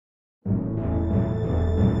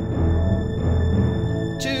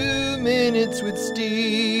Minutes with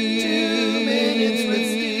Steve. 2 Minutes with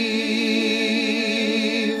Steve.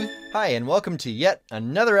 Hi, and welcome to yet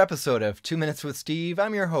another episode of 2 Minutes with Steve.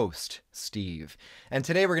 I'm your host, Steve. And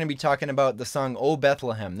today we're going to be talking about the song O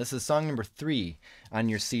Bethlehem. This is song number 3 on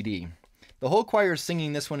your CD. The whole choir is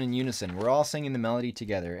singing this one in unison. We're all singing the melody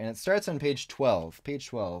together. And it starts on page 12. Page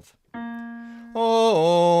 12.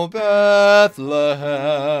 O Bethlehem,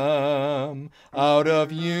 out of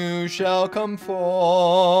you shall come forth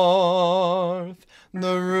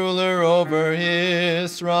the ruler over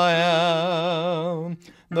Israel.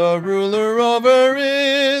 The ruler over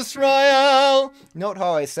Israel. Note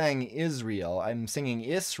how I sang Israel. I'm singing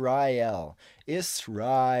Israel.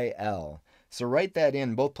 Israel. So write that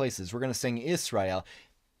in both places. We're going to sing Israel.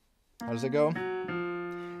 How does it go?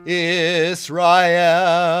 Israel.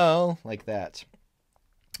 Like that.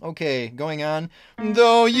 Okay, going on.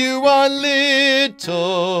 Though you are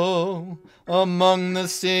little among the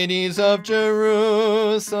cities of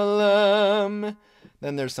Jerusalem.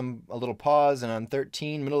 Then there's a little pause, and on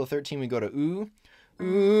 13, middle of 13, we go to ooh.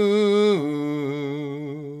 Ooh.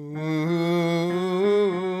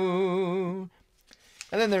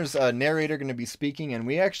 And then there's a narrator going to be speaking, and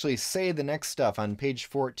we actually say the next stuff on page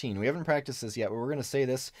 14. We haven't practiced this yet, but we're going to say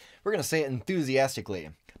this. We're going to say it enthusiastically.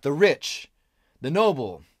 The rich, the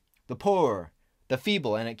noble, the poor, the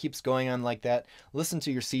feeble, and it keeps going on like that. Listen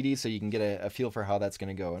to your CD so you can get a feel for how that's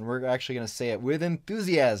going to go. And we're actually going to say it with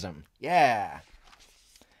enthusiasm. Yeah.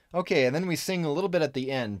 Okay, and then we sing a little bit at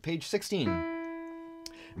the end. Page 16.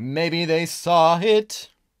 Maybe they saw it.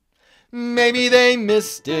 Maybe they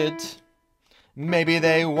missed it. Maybe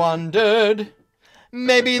they wondered,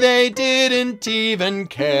 maybe they didn't even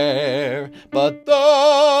care, but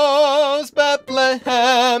those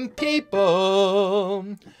Bethlehem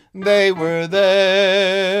people, they were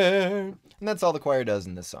there. And that's all the choir does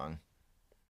in this song.